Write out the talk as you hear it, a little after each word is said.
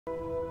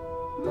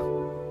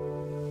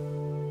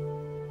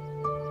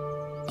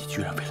你居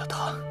然为了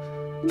他，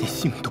连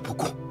性命都不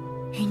顾，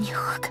与你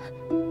何干？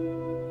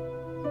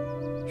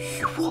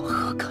与我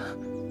何干？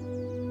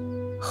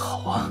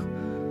好啊，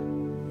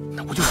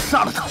那我就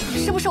杀了他！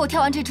是不是我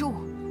跳完这支舞，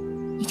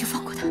你就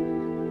放过他？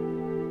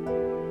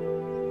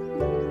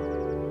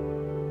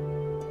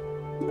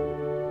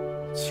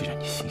既然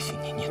你心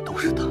心念念都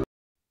是他。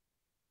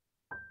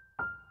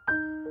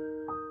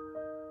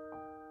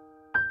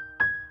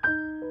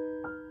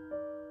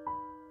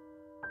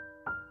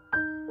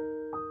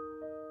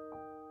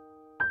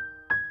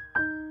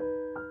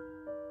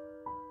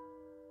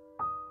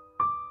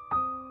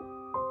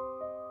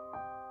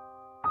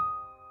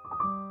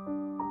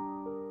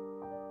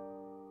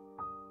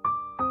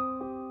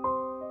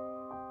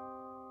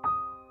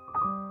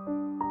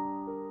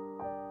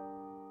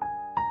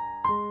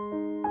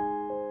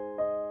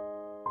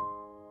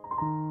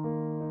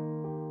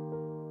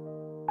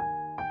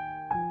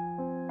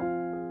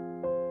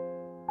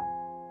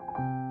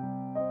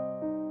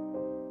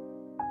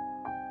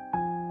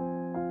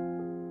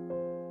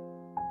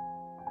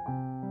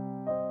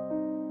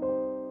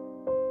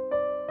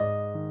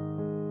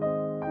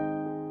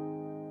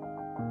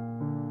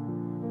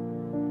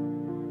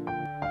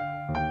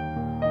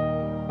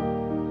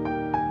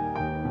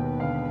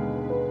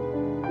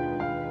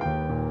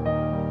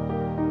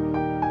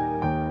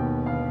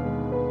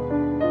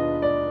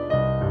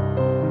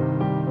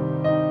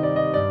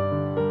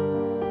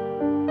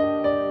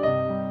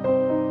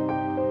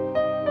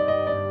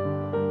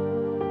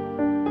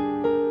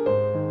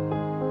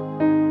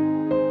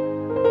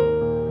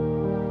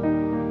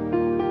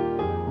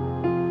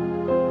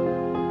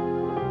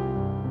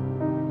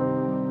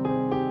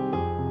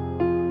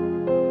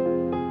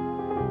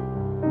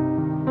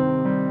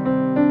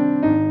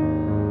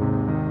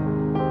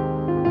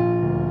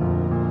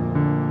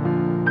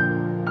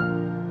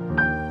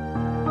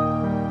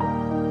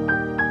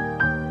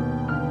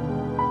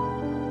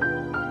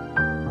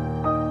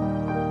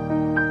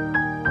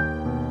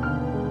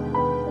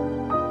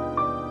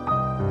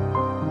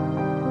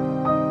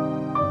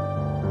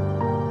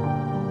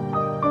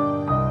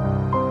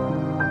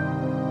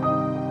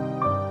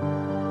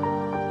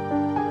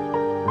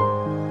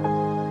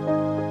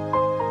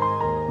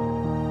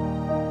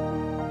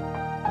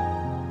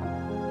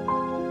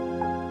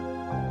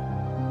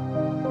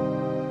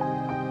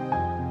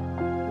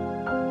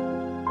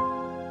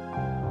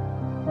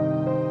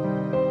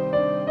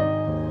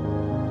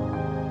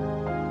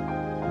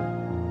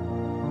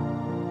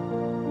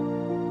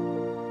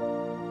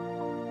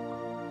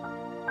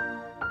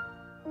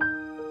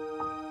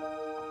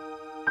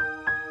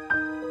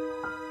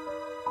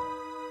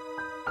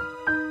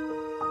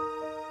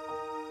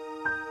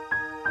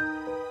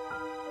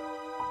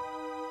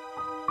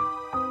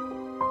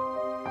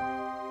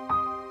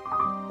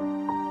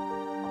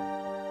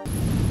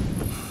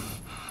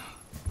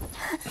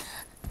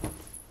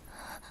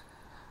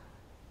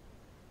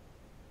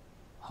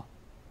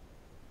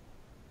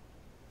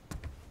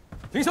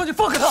 林小姐，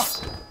放开他！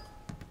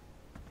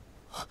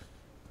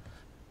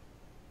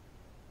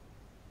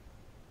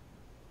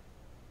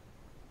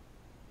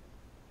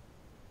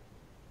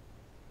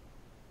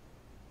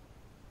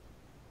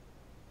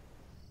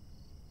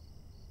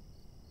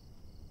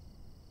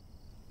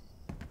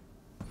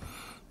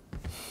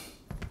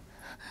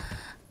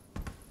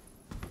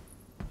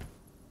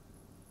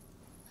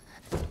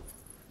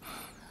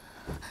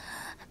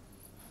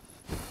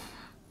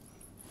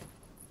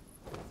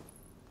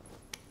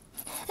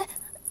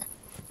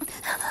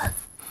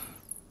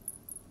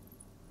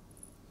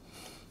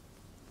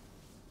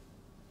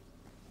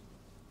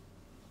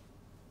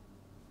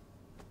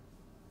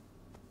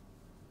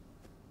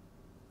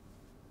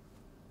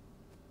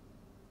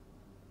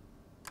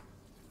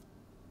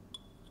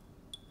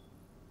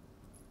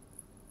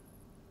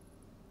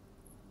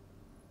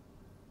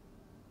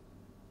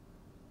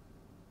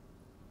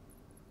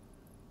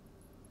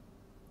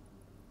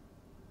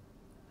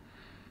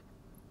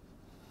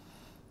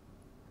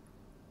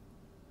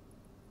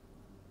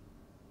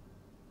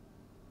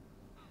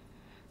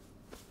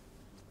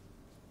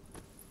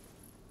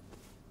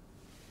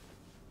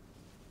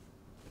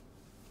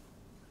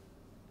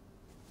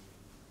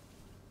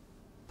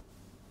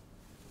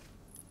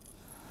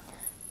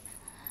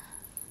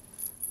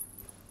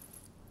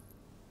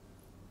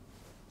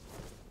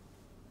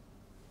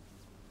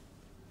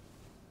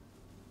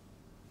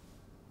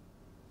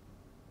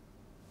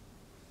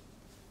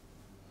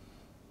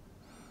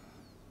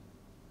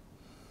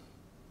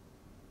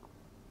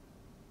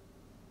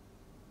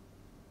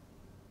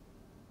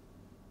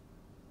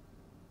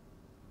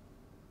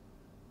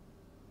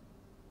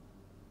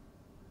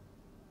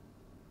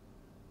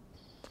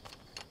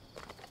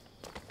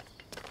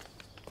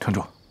城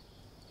主，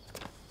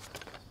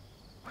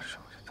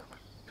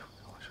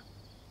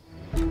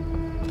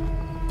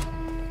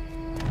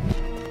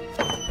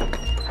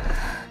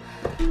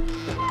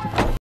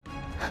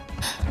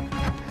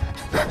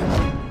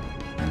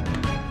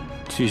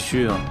继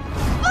续啊！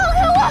放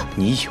开我！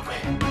你以为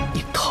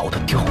你逃得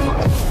掉吗？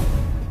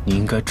宁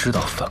应该知道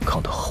反抗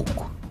的后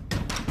果。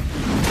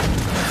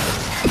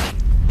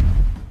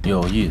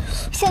有意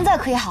思。现在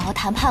可以好好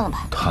谈判了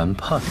吧？谈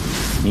判？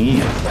你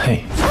也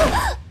配？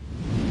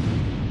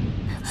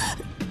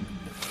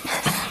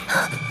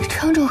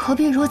城主何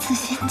必如此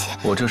心急？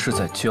我这是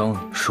在教你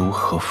如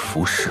何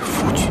服侍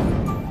夫君。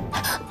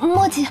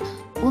莫急，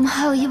我们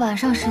还有1晚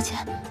上时间，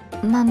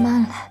慢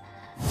慢来。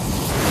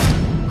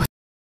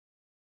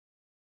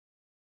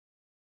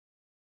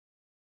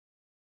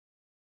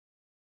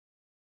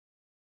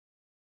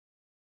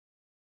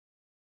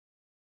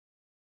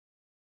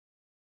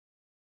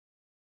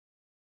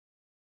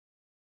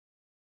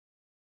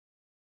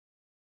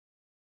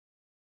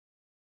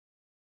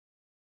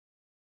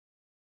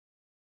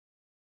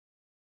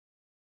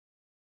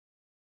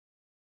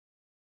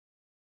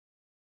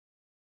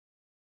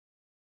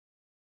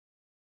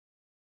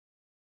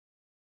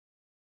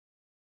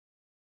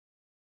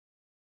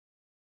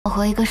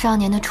 和一个少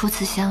年的初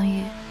次相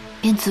遇，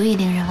便足以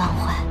令人忘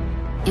怀。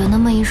有那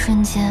么一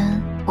瞬间，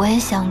我也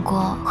想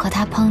过和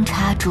他烹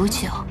茶煮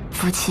酒，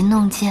抚琴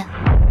弄剑。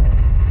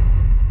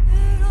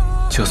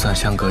就算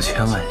相隔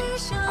千万里，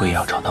我也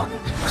要找到你，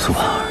苏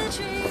婉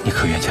儿。你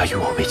可愿嫁与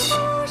我为妻？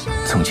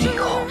从今以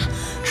后。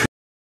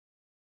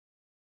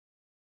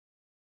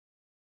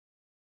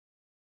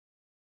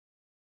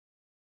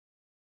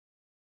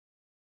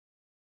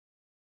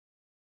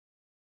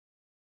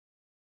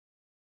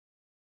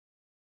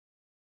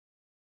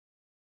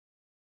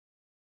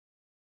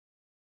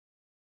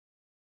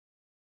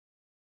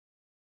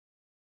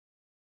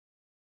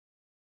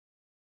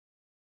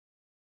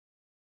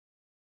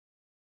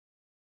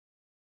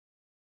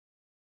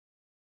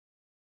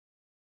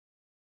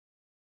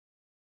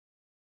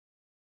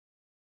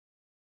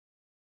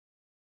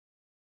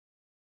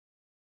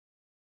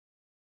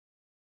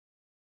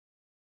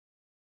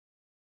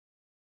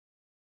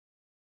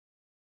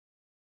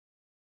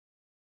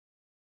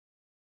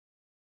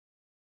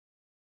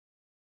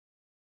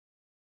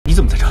 你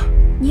怎么在这儿？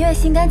倪月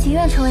心甘情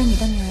愿成为你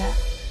的女人，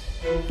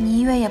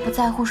倪月也不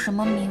在乎什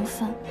么名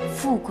分、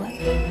富贵，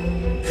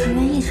只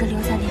愿一直留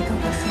在林哥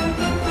哥身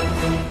边。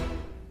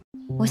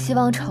我希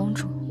望城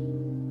主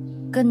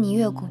跟倪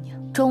月姑娘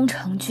终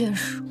成眷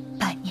属，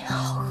百年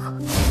好合。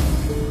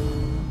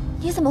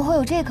你怎么会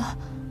有这个？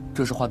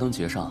这是花灯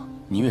节上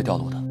倪月掉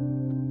落的。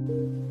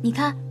你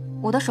看，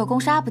我的手工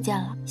纱不见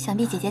了，想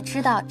必姐姐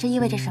知道这意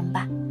味着什么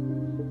吧？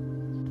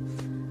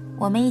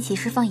我们一起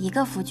侍奉一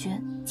个夫君。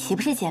 岂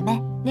不是姐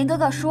妹？林哥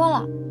哥说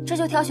了，这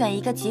就挑选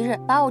一个吉日，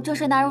把我正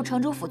式纳入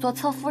城主府做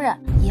侧夫人。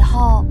以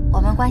后我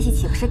们关系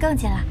岂不是更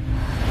近了？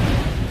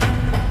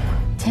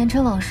前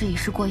尘往事已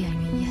是过眼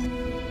云烟，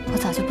我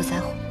早就不在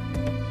乎。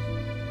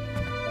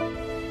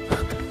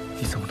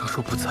你怎么能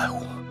说不在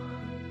乎？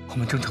我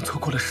们整整错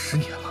过了10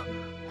年了。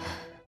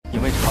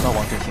因为查到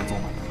王震行踪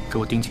了，给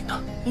我盯紧他。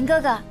林哥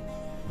哥，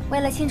为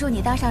了庆祝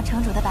你当上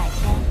城主的100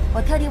天，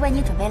我特地为你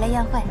准备了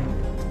宴会。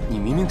 你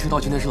明明知道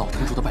今天是老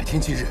城主的100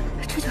天忌日，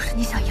这就是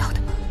你想要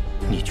的吗？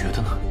你觉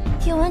得呢？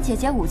听闻姐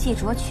姐武技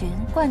卓群，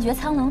冠绝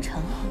苍龙城，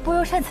不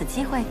如趁此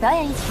机会表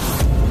演一曲。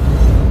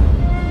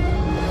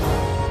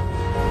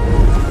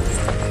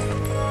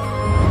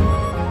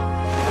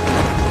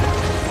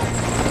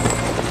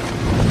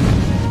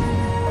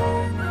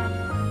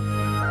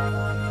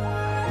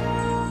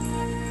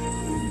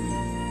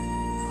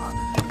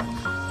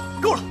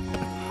够了！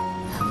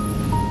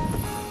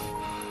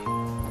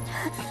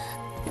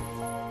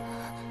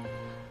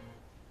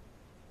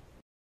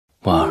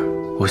 婉儿，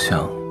我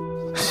想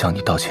向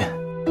你道歉。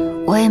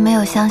我也没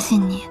有相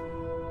信你，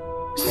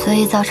所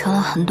以造成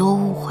了很多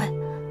误会。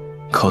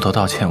口头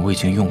道歉我已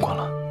经用过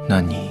了，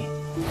那你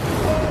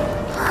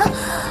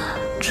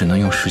只能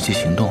用实际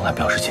行动来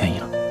表示歉意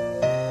了。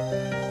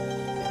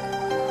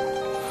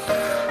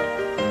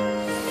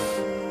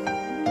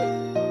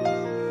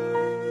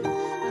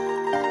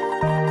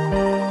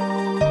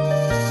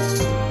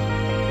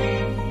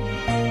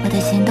我的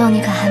行动你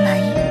可还满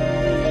意？